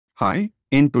Hi,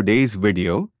 in today's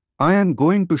video, I am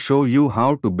going to show you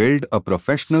how to build a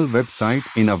professional website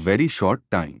in a very short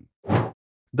time.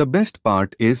 The best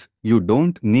part is you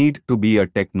don't need to be a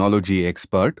technology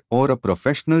expert or a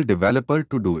professional developer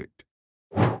to do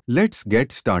it. Let's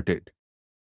get started.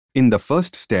 In the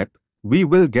first step, we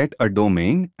will get a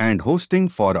domain and hosting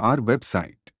for our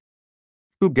website.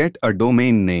 To get a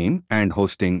domain name and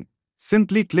hosting,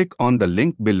 simply click on the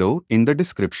link below in the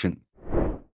description.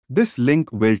 This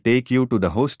link will take you to the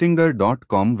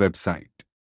hostinger.com website.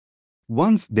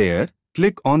 Once there,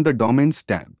 click on the Domains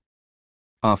tab.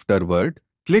 Afterward,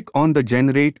 click on the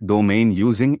Generate Domain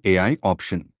Using AI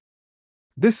option.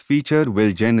 This feature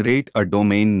will generate a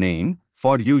domain name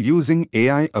for you using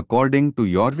AI according to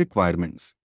your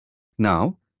requirements.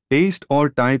 Now, paste or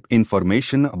type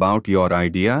information about your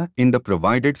idea in the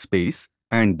provided space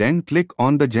and then click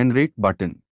on the Generate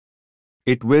button.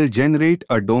 It will generate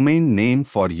a domain name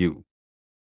for you.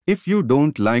 If you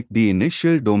don't like the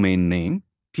initial domain name,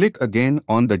 click again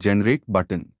on the Generate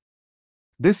button.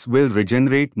 This will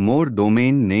regenerate more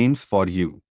domain names for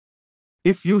you.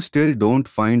 If you still don't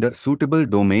find a suitable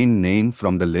domain name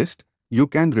from the list, you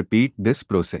can repeat this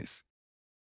process.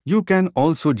 You can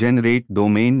also generate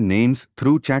domain names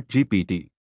through ChatGPT.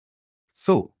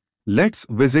 So, let's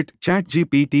visit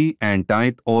ChatGPT and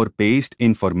type or paste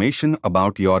information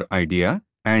about your idea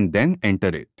and then enter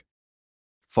it.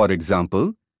 For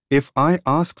example, if I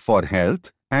ask for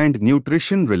health and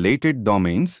nutrition related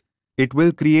domains, it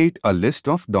will create a list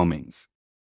of domains.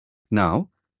 Now,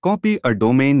 copy a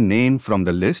domain name from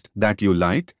the list that you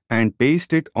like and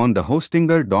paste it on the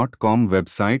hostinger.com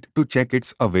website to check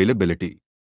its availability.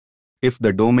 If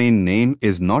the domain name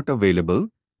is not available,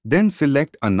 then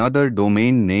select another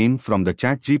domain name from the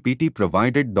ChatGPT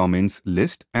provided domains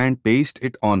list and paste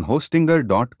it on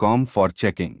hostinger.com for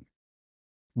checking.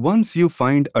 Once you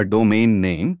find a domain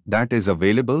name that is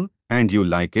available and you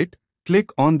like it, click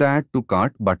on the Add to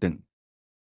Cart button.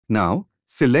 Now,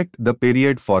 select the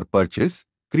period for purchase,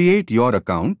 create your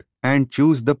account, and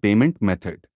choose the payment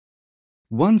method.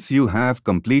 Once you have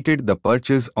completed the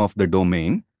purchase of the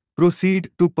domain,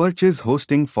 proceed to purchase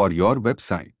hosting for your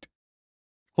website.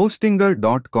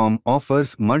 Hostinger.com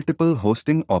offers multiple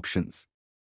hosting options.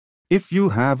 If you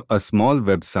have a small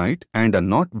website and a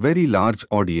not very large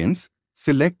audience,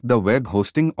 select the web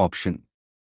hosting option.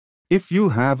 If you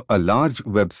have a large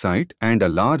website and a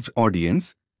large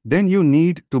audience, then you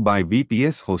need to buy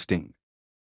VPS hosting.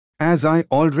 As I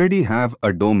already have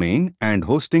a domain and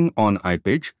hosting on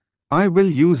iPage, I will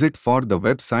use it for the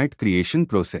website creation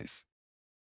process.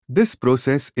 This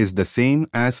process is the same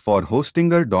as for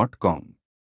hostinger.com.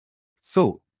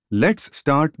 So, let's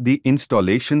start the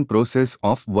installation process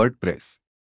of WordPress.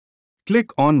 Click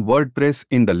on WordPress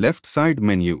in the left side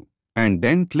menu and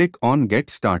then click on Get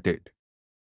Started.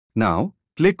 Now,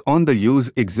 click on the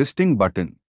Use Existing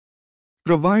button.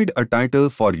 Provide a title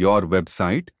for your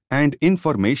website and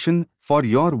information for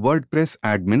your WordPress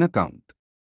admin account.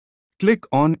 Click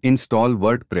on Install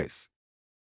WordPress.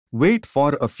 Wait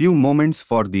for a few moments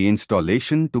for the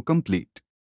installation to complete.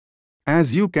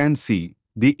 As you can see,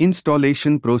 the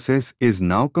installation process is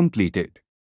now completed.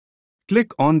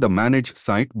 Click on the Manage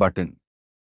Site button.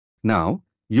 Now,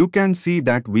 you can see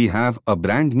that we have a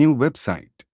brand new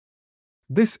website.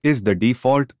 This is the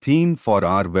default theme for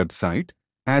our website,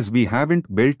 as we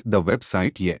haven't built the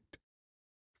website yet.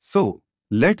 So,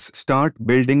 let's start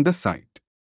building the site.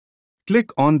 Click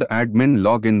on the Admin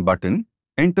Login button,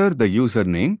 enter the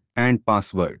username and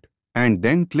password, and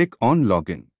then click on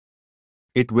Login.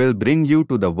 It will bring you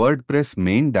to the WordPress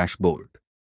main dashboard.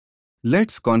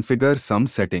 Let's configure some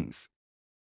settings.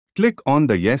 Click on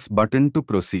the Yes button to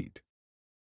proceed.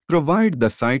 Provide the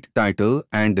site title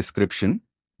and description,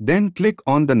 then click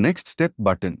on the Next Step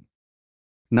button.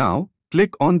 Now,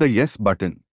 click on the Yes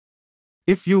button.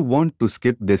 If you want to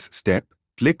skip this step,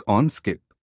 click on Skip.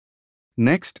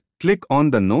 Next, click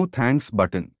on the No Thanks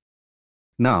button.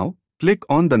 Now, click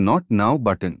on the Not Now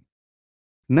button.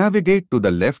 Navigate to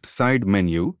the left side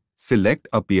menu, select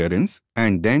Appearance,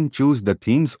 and then choose the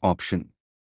Themes option.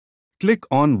 Click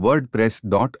on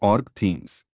WordPress.org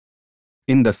Themes.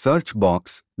 In the search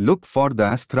box, look for the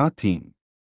Astra theme.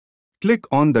 Click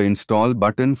on the Install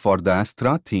button for the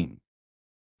Astra theme.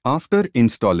 After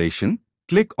installation,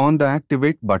 click on the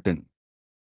Activate button.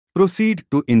 Proceed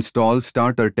to install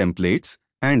starter templates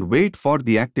and wait for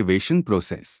the activation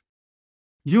process.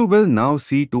 You will now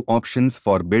see two options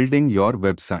for building your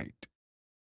website.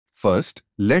 First,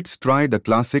 let's try the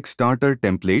classic starter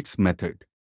templates method.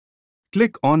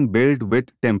 Click on Build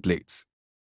with Templates.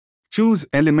 Choose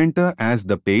Elementor as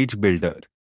the page builder.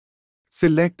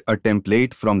 Select a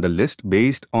template from the list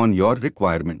based on your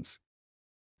requirements.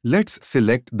 Let's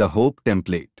select the Hope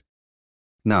template.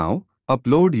 Now,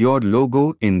 upload your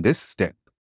logo in this step.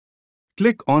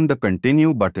 Click on the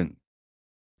Continue button.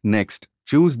 Next,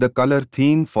 choose the color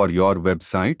theme for your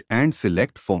website and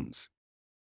select Fonts.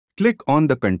 Click on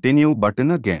the Continue button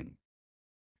again.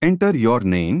 Enter your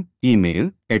name,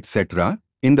 email, etc.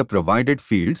 in the provided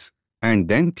fields and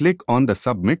then click on the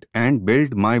Submit and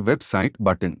Build My Website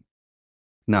button.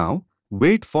 Now,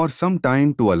 wait for some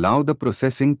time to allow the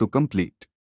processing to complete.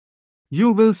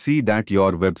 You will see that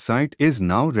your website is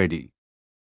now ready.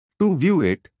 To view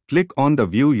it, click on the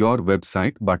View Your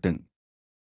Website button.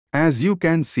 As you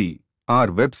can see, our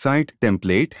website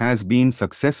template has been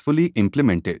successfully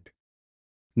implemented.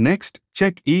 Next,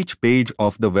 check each page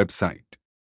of the website.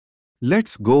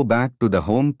 Let's go back to the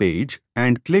home page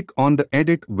and click on the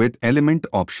Edit with Element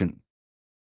option.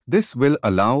 This will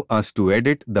allow us to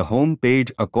edit the home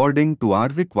page according to our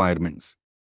requirements.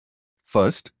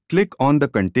 First, click on the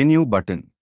Continue button.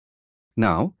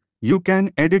 Now, you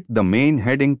can edit the main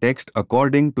heading text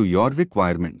according to your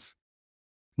requirements.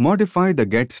 Modify the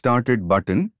Get Started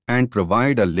button and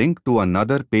provide a link to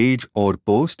another page or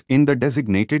post in the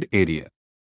designated area.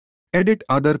 Edit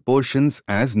other portions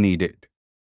as needed.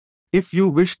 If you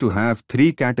wish to have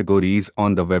 3 categories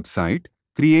on the website,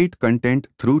 create content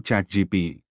through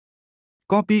ChatGPT.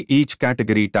 Copy each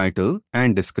category title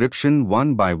and description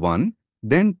one by one,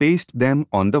 then paste them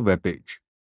on the webpage.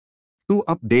 To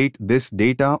update this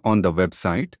data on the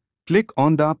website, click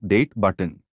on the Update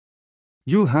button.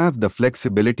 You have the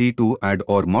flexibility to add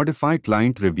or modify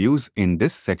client reviews in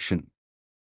this section.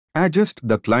 Adjust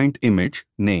the client image,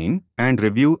 name, and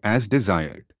review as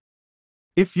desired.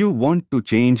 If you want to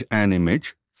change an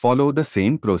image, follow the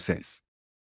same process.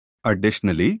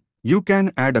 Additionally, you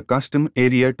can add a custom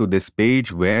area to this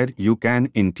page where you can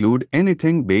include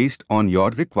anything based on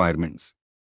your requirements.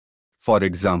 For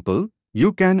example,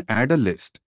 you can add a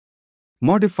list.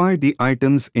 Modify the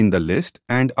items in the list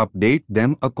and update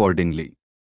them accordingly.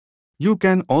 You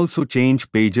can also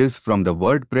change pages from the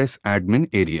WordPress admin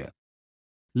area.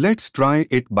 Let's try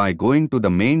it by going to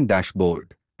the main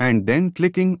dashboard and then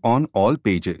clicking on All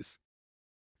Pages.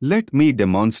 Let me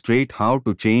demonstrate how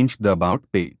to change the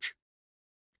About page.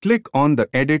 Click on the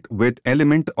Edit with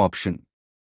Element option.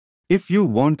 If you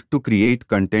want to create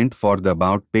content for the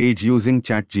About page using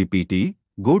ChatGPT,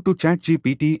 go to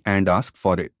ChatGPT and ask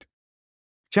for it.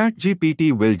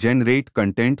 ChatGPT will generate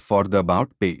content for the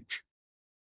About page.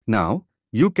 Now,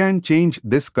 you can change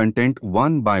this content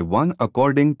one by one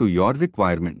according to your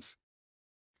requirements.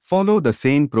 Follow the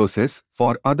same process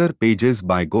for other pages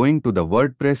by going to the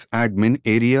WordPress admin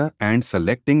area and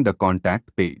selecting the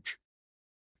Contact page.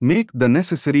 Make the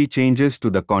necessary changes to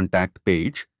the Contact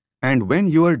page, and when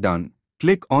you are done,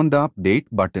 click on the Update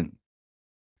button.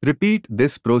 Repeat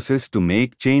this process to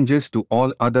make changes to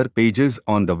all other pages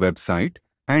on the website,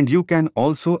 and you can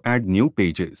also add new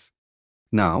pages.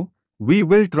 Now, we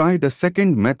will try the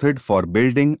second method for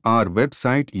building our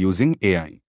website using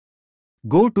AI.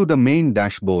 Go to the main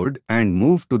dashboard and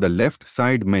move to the left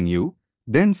side menu,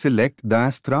 then select the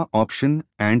Astra option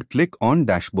and click on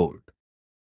Dashboard.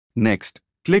 Next,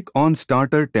 click on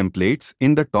Starter Templates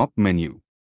in the top menu.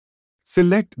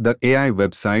 Select the AI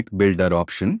Website Builder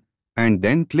option and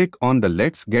then click on the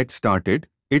Let's Get Started,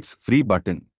 it's free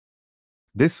button.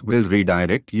 This will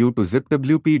redirect you to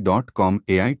zipwp.com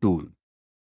AI tool.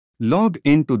 Log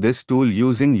into this tool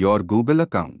using your Google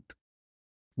account.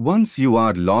 Once you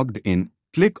are logged in,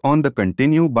 click on the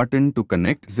Continue button to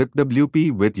connect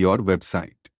ZipWP with your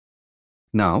website.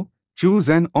 Now, choose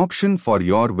an option for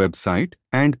your website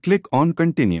and click on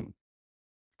Continue.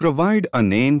 Provide a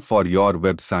name for your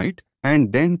website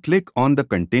and then click on the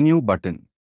Continue button.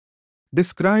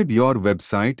 Describe your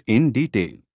website in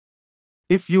detail.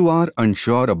 If you are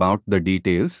unsure about the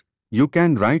details, you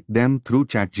can write them through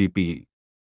ChatGPT.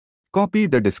 Copy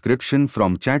the description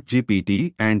from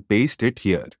ChatGPT and paste it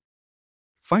here.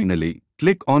 Finally,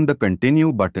 click on the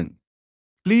Continue button.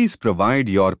 Please provide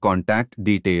your contact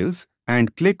details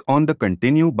and click on the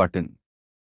Continue button.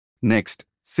 Next,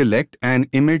 select an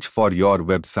image for your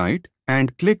website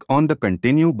and click on the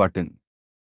Continue button.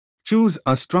 Choose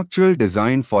a structural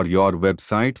design for your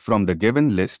website from the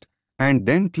given list and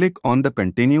then click on the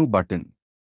Continue button.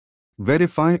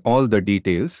 Verify all the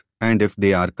details, and if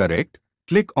they are correct,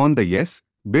 click on the Yes,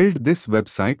 Build this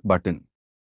website button.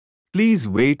 Please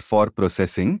wait for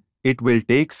processing. It will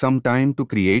take some time to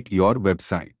create your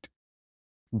website.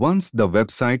 Once the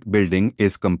website building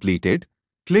is completed,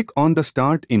 click on the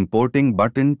Start Importing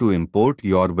button to import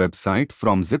your website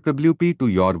from ZipWP to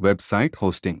your website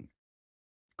hosting.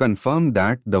 confirm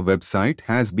that the website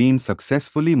has been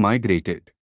successfully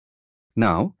migrated.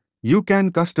 Now, you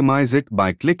can customize it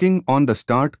by clicking on the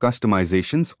Start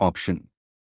Customizations option.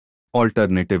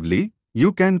 Alternatively,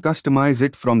 you can customize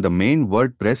it from the main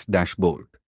WordPress dashboard.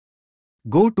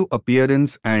 Go to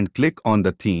Appearance and click on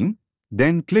the theme,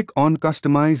 then click on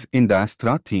Customize in the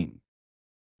Astra theme.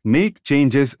 Make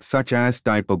changes such as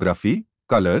typography,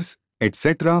 colors,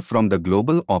 etc. from the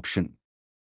global option.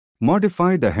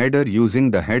 Modify the header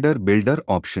using the Header Builder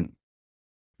option.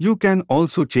 You can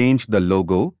also change the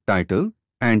logo, title,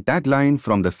 and tagline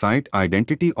from the Site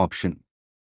Identity option.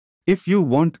 If you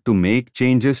want to make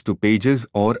changes to pages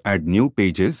or add new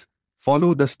pages,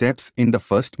 follow the steps in the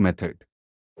first method.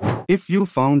 If you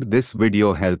found this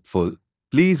video helpful,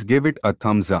 please give it a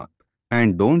thumbs up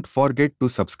and don't forget to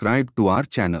subscribe to our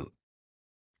channel.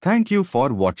 Thank you for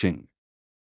watching.